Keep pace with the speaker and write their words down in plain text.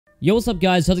Yo, what's up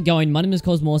guys, how's it going? My name is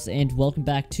Cosmos and welcome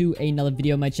back to another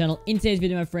video on my channel. In today's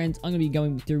video, my friends, I'm going to be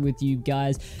going through with you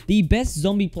guys the best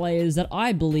zombie players that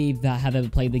I believe that have ever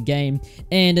played the game.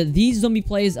 And these zombie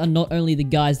players are not only the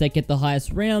guys that get the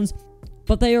highest rounds,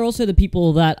 but they are also the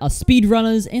people that are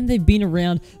speedrunners, and they've been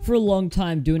around for a long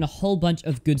time doing a whole bunch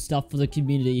of good stuff for the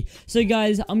community. So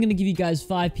guys, I'm going to give you guys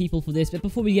 5 people for this, but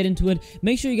before we get into it,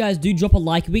 make sure you guys do drop a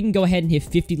like. We can go ahead and hit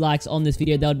 50 likes on this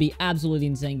video. That would be absolutely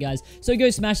insane, guys. So go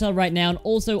smash that right now. And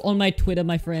also on my Twitter,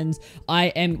 my friends, I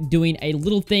am doing a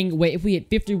little thing where if we hit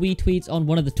 50 retweets on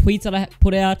one of the tweets that I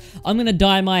put out, I'm going to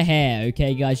dye my hair.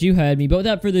 Okay, guys, you heard me. But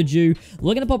without further ado,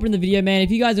 we're going to pop in the video, man.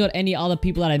 If you guys got any other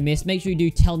people that I missed, make sure you do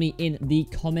tell me in the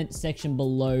comment section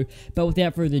below. But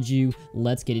without further ado,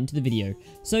 let's get into the video.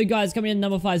 So guys, coming in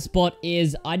number 5 spot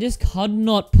is, I just could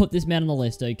not put this man on the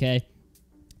list, okay?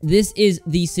 This is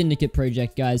the Syndicate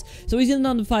project, guys. So he's in the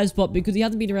number 5 spot because he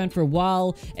hasn't been around for a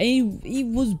while. And he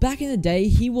was, back in the day,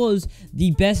 he was the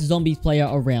best zombies player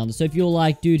around. So if you're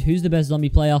like, dude, who's the best zombie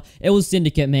player? It was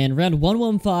Syndicate, man. Round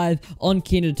 115 on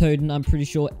Kindertoten. I'm pretty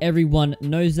sure everyone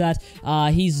knows that.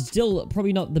 He's still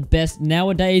probably not the best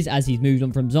nowadays as he's moved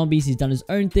on from zombies. He's done his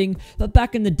own thing. But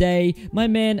back in the day, my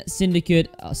man Syndicate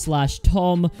slash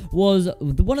Tom was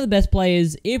one of the best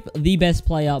players, if the best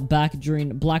player, back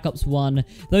during Black Ops 1.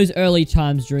 Those early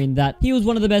times during that, he was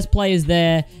one of the best players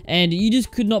there, and you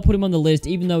just could not put him on the list,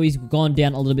 even though he's gone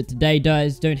down a little bit today.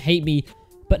 Guys, don't hate me.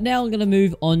 But now I'm going to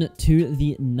move on to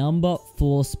the number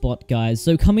 4 spot, guys.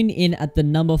 So coming in at the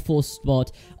number 4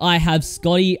 spot, I have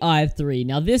Scotty I3.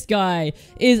 Now, this guy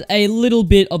is a little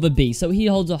bit of a beast. So he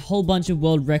holds a whole bunch of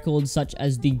world records, such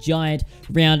as the giant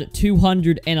round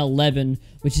 211,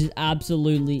 which is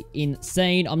absolutely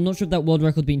insane. I'm not sure if that world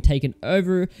record's been taken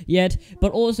over yet,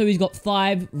 but also he's got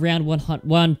 5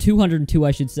 round 202,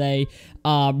 I should say.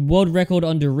 World record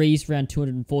on Derice, round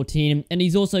 214, and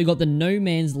he's also got the No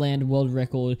Man's Land world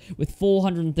record with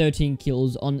 413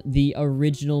 kills on the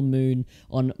original moon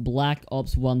on Black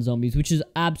Ops 1 Zombies, which is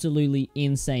absolutely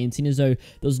insane, seeing as though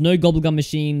there's no gobblegum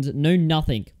machines, no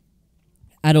nothing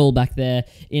at all back there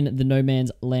in the No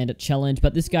Man's Land challenge.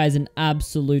 But this guy is an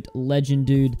absolute legend,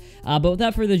 dude. But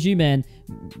without further ado, man,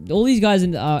 all these guys,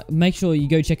 make sure you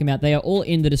go check them out. They are all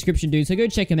in the description, dude, so go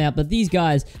check them out. But these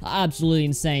guys are absolutely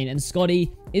insane. And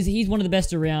Scotty, he's one of the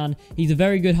best around. He's a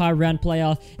very good high round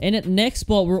player. And at next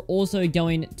spot, we're also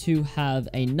going to have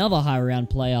another high round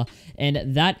player,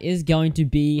 and that is going to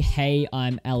be Hey,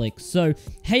 I'm Alex. So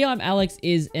Hey, I'm Alex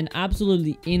is an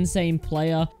absolutely insane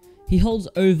player. He holds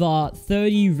over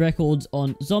 30 records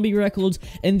on zombie records,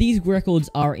 and these records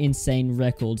are insane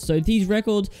records. So these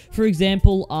records, for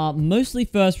example, are mostly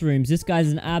first rooms. This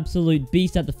guy's an absolute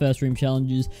beast at the first room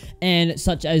challenges, and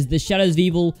such as the Shadows of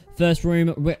Evil first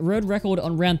room road record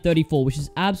on round 34, which is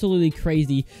absolutely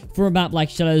crazy for a map like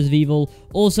Shadows of Evil.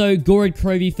 Also, Gored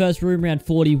Crovey first room round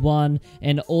 41,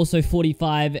 and also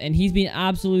 45, and he's been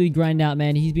absolutely grinding out,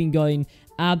 man. He's been going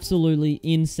absolutely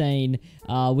insane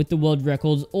with the world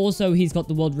records. Also, he's got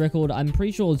the world record, I'm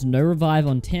pretty sure it's no revive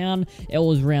on town. It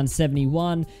was around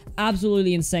 71.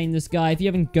 Absolutely insane, this guy. If you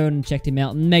haven't gone and checked him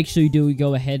out, make sure you do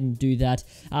go ahead and do that.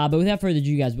 But without further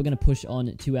ado, guys, we're going to push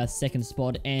on to our second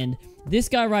spot. And this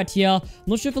guy right here, I'm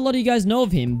not sure if a lot of you guys know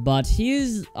of him, but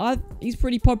he's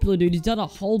pretty popular, dude. He's done a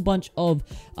whole bunch of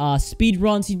speed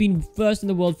runs. He's been first in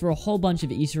the world for a whole bunch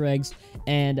of Easter eggs.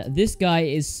 And this guy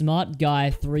is Smart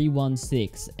Guy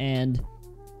 316. And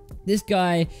this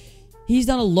guy, he's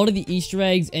done a lot of the Easter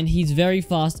eggs, and he's very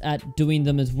fast at doing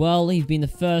them as well. He's been the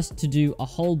first to do a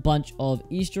whole bunch of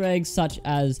Easter eggs, such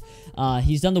as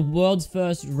he's done the world's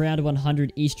first round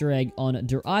 100 Easter egg on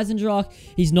Der Eisendrache.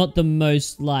 He's not the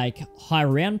most, like, high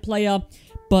round player,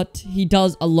 but he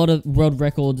does a lot of world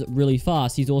records really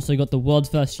fast. He's also got the world's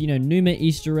first, Numa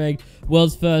Easter egg,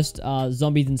 world's first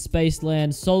Zombies in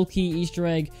Spaceland, Soul Key Easter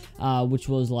egg, which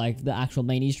was like the actual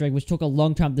main Easter egg, which took a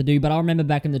long time to do. But I remember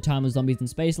back in the time of Zombies in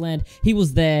Spaceland, he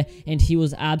was there, and he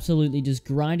was absolutely just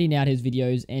grinding out his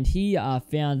videos, and he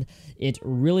found it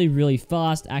really, really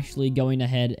fast, actually going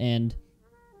ahead and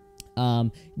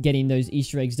getting those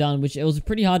Easter eggs done, which it was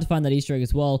pretty hard to find that Easter egg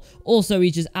as well. Also,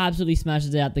 he just absolutely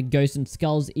smashes out the Ghosts and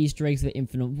Skulls Easter eggs for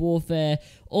Infinite Warfare.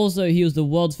 Also, he was the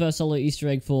world's first solo Easter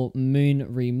egg for Moon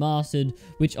Remastered,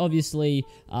 which obviously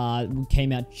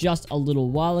came out just a little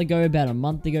while ago, about a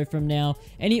month ago from now.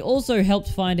 And he also helped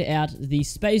find out the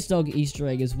Space Dog Easter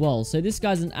egg as well. So this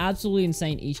guy's an absolutely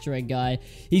insane Easter egg guy.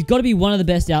 He's got to be one of the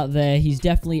best out there. He's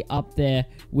definitely up there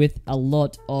with a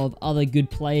lot of other good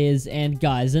players. And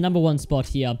guys, the number #1 spot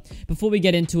here. Before we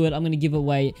get into it, I'm going to give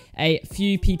away a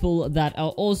few people that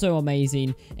are also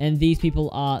amazing, and these people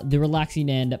are the Relaxing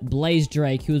and Blaze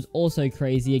Drake, who is also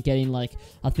crazy at getting, like,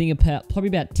 I think probably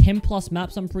about 10 plus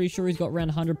maps. I'm pretty sure he's got around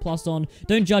 100 plus on.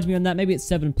 Don't judge me on that, maybe it's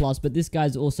 7 plus, but this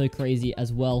guy's also crazy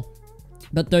as well.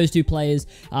 But those two players,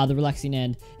 the Relaxing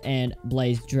End and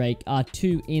Blaze Drake, are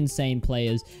two insane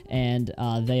players, and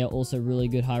they are also really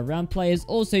good high round players.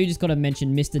 Also, you just got to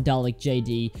mention Mr. Dalek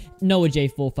JD, Noah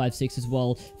J456 as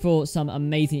well, for some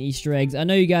amazing Easter eggs. I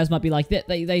know you guys might be like,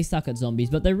 they suck at zombies,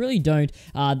 but they really don't.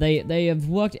 They have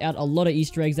worked out a lot of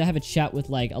Easter eggs. They have a chat with,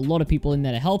 like, a lot of people in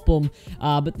there to help them,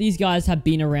 but these guys have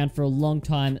been around for a long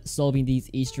time solving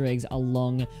these Easter eggs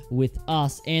along with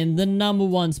us. And the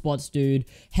 #1 spots, dude,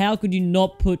 how could you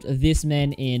not put this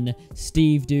man in?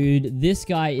 Steve, dude, this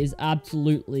guy is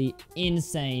absolutely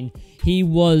insane. He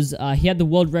had the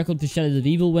world record for Shadows of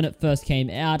Evil when it first came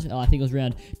out. I think it was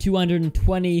around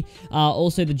 220.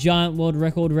 Also the giant world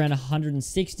record around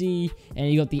 160,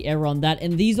 and you got the error on that.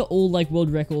 And these are all, like,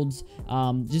 world records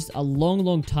just a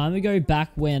long time ago,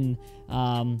 back when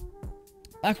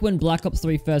Black Ops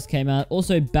 3 first came out.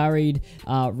 Also buried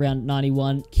round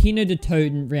 91. Kino de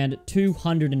Toten round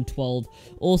 212.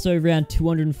 Also round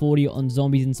 240 on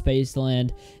Zombies in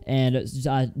Spaceland. And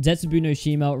Zetsubu no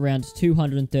Shima round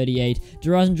 238.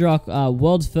 Durazendrock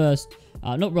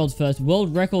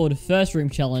world record first room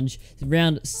challenge,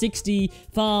 round 60,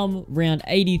 farm, round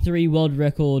 83, world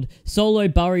record, solo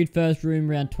buried first room,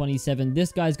 round 27.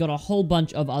 This guy's got a whole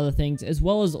bunch of other things, as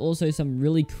well as also some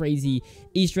really crazy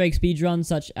Easter egg speedruns,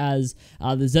 such as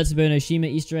the Zetsubo no Shima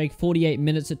Easter egg, 48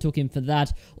 minutes it took him for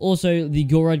that. Also, the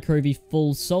Gorod Crovey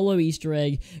full solo Easter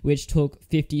egg, which took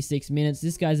 56 minutes.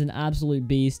 This guy's an absolute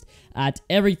beast at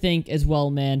everything as well,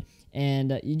 man.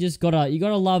 And you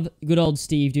gotta love good old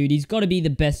Steve, dude. He's gotta be the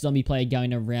best zombie player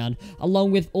going around,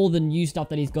 along with all the new stuff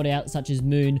that he's got out, such as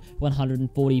Moon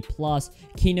 140 plus,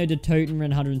 Kino de Toten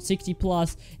 160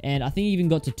 plus, and I think he even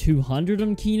got to 200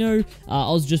 on Kino.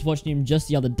 I was just watching him just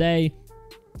the other day,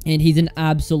 and he's an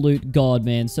absolute god,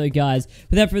 man. So, guys,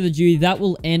 without further ado, that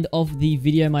will end off the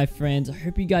video, my friends. I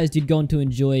hope you guys did go on to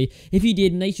enjoy. If you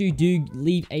did, make sure you do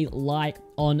leave a like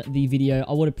on the video.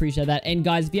 I would appreciate that. And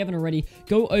guys, if you haven't already,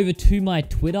 go over to my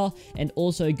Twitter and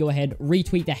also go ahead,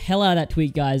 retweet the hell out of that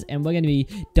tweet, guys, and we're going to be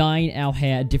dyeing our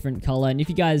hair a different color. And if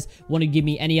you guys want to give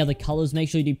me any other colors, make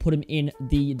sure you do put them in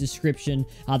the description,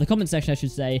 the comment section, I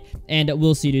should say, and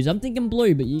we'll see, dudes. I'm thinking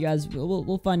blue, but you guys,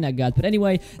 we'll find out, guys. But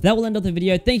anyway, that will end up the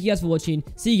video. Thank you guys for watching.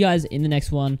 See you guys in the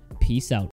next one. Peace out.